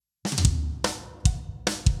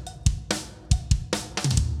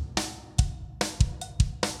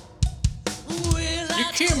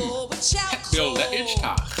Kim, Bill the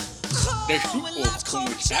Ichtach, DeShlu'oh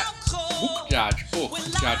pongwIj'e, DopDaj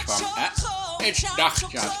jajvam'e,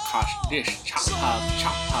 DopDaj Kash Dish Chapav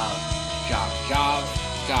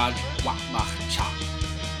jajvam'e,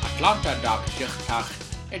 Atlanta Daq Dichtach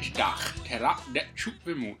Daq Terat det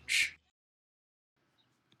vImuchqa'mo.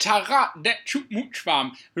 Terat det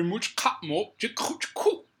vImuchqa'mo vImuchqa'mo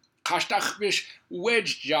jeQotchoH. Qashdaq bish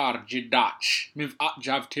wedjar jedach mIv'a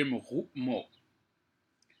javtim ghu'mo.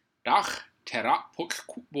 Daq terat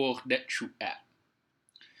potlhc'bogh det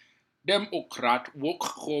Dem'oqrat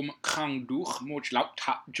Qang DuH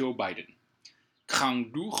mojlaw'ta Joe Biden.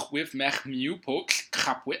 Qang DuH with mechmiu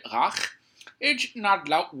potlhc'bogh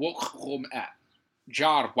ghom'e.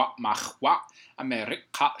 jajvam'e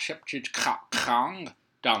amerI'qa SepjIjQa Qang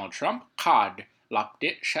Donald Trump qad lapwI'pu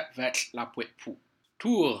vay'vetlh lapwI'pu.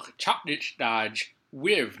 Tour DopDaj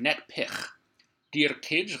with nekpich. Dir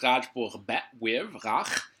kids rajbogh bet with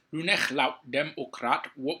rach lunech laut Dem'oqrat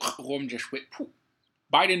ghom'e jeSwI'pu.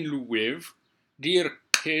 Biden lu'IV dir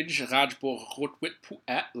kids rajbogh ghotwI'pu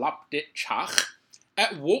lapwI'chach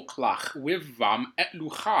wok'lach wI'vam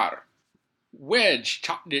lughar. Wedge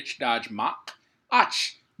DopDaj mak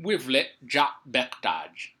wIvlet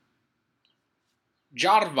bekdaj.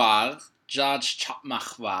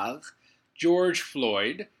 jajvam'e George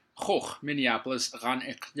Floyd HoH Minneapolis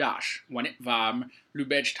ghan'Iq wanI'vam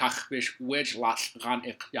lu'bej'a wedge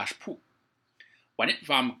ghajnISlu'bej'a.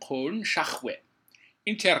 wanI'vam kon shachwe.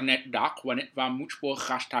 Internet Daq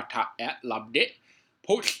v'imuchqa'mo lapwI'pu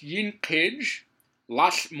potlhc'bogh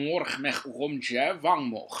morghwI'me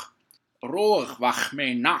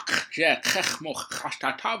roghwachme QeHmoH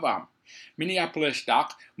HaSta Minneapolis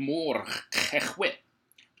Daq morghwI'pu.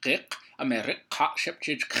 amerI'qa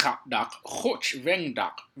SepjIjQa'Daq Hoch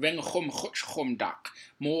ghom'e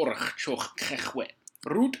morghwI'pu.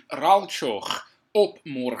 Root ralchoch op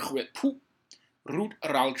morghwI'pu. Root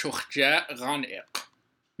ralchoch ghan'Iq.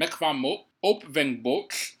 mIv'a op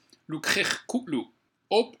veng'botl luQIHqu'lu.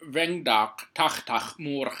 Op veng'daq tach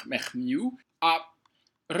morghwI'mu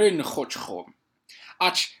ghotchoH.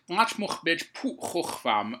 ghajnISbe'chugh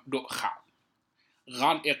HoHvam Do'Ha.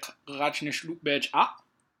 ghan'Iq ghajnISlu'bej'a.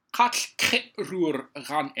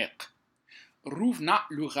 ghan'Iq. Roofna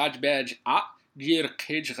lughajbej'a dir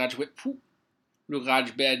kids ghajwI'pu.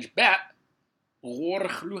 lughajbej'a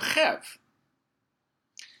morghwI'pu.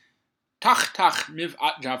 Tach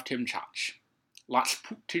mIv'a javtim chach.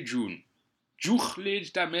 LapwI'pu.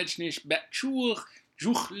 DamejnISbe'chugh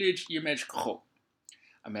luqIHqu'lu.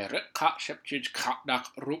 amerI'qa SepjIjQa'Daq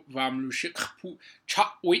HoHvam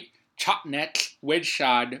Do'Ha chatnet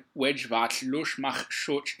wedshad way'vetlh loshmach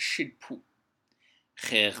Soch SIDpu.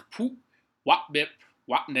 QeHmoH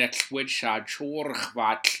watnet wedshad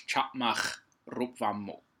morghwI'pu chatmach HoHvam.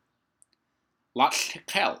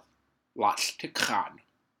 LapwI'pu.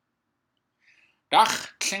 Daq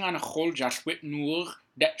klingan chol jeSwI'pu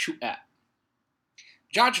det.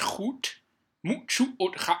 Jajvam'e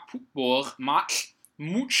otHa'pu'bogh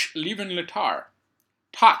Lieven Litaer.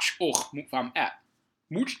 Tach HoHvam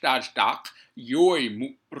DopDaj Daq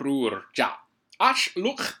luqIHqu'lu.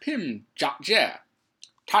 luqIH'pim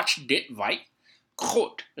Tach dit vay'vetlh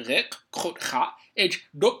QotchoH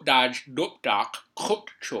DopDaj DopDaq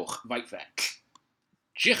QotchoH vay'vetlh.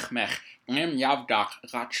 Jechmech yavdaq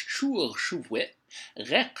rachchur shuvwe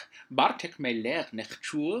bartek meler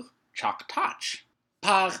nechchur chak tach.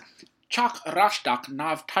 Par chak rashdaq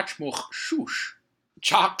nav tachmoch shush.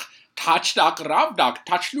 Chak tachdaq ravdaq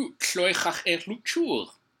tachlu luqIHqu'lu chur.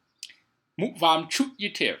 Mukvam chut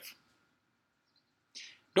yitiv.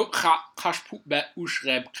 Do'Ha kashput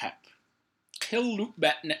ushreb kep. Kil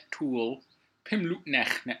lukbet net tool, pim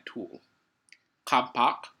luknech net tool.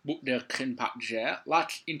 Kapak der kinpak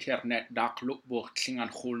lat Internet Daq lukbogh klingan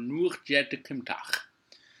chol nur de kimtach.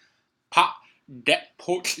 Pa det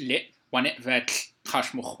potlhc'bogh wanI'vetlh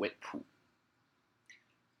morghwI'pu.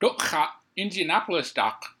 Do'Ha Indianapolis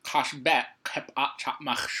Daq kashbet kep'a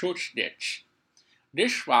chatmach Soch ditch.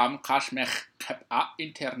 Dishwam kashmech kep'a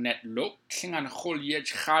Internet lo klingan chol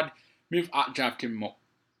chad mIv'a javtim mo.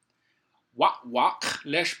 Wak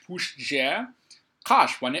lesh push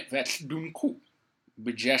kash wanI'vetlh dunku.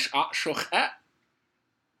 Bejes'a shoch'e.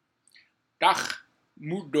 Daq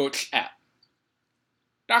mudotl'e.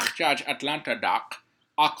 DopDaj Atlanta Daq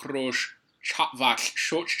akrosh chatvatl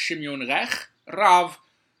Soch rech rav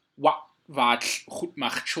vay'vetlh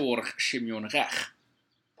chutmach chorch rech.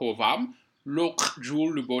 Povram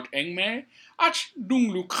lughajbej'a dung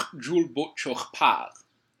lughajbej'a par.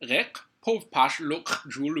 Rek povpash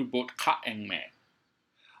lughajbej'a.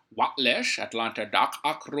 Watlesh Atlanta Daq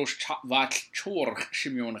akrosh chatvatl chorch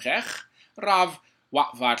rech rav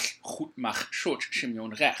vay'vetlh ghu'mach Soch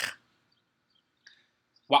Simeon rech.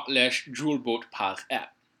 Lesh jewel boat pag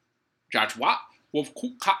ep. Jajvam'e wov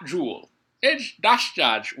kukat jewel.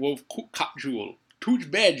 Jaj wov kukat jewel. Tuj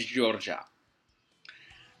bed Georgia.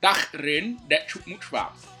 Dach rin det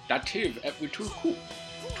mojlaw'ta. Dativ et witulku.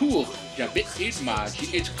 Tur jabit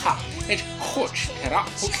SepjIjQa HoH terap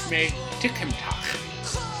ghom'e tikemtach.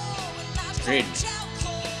 Rin.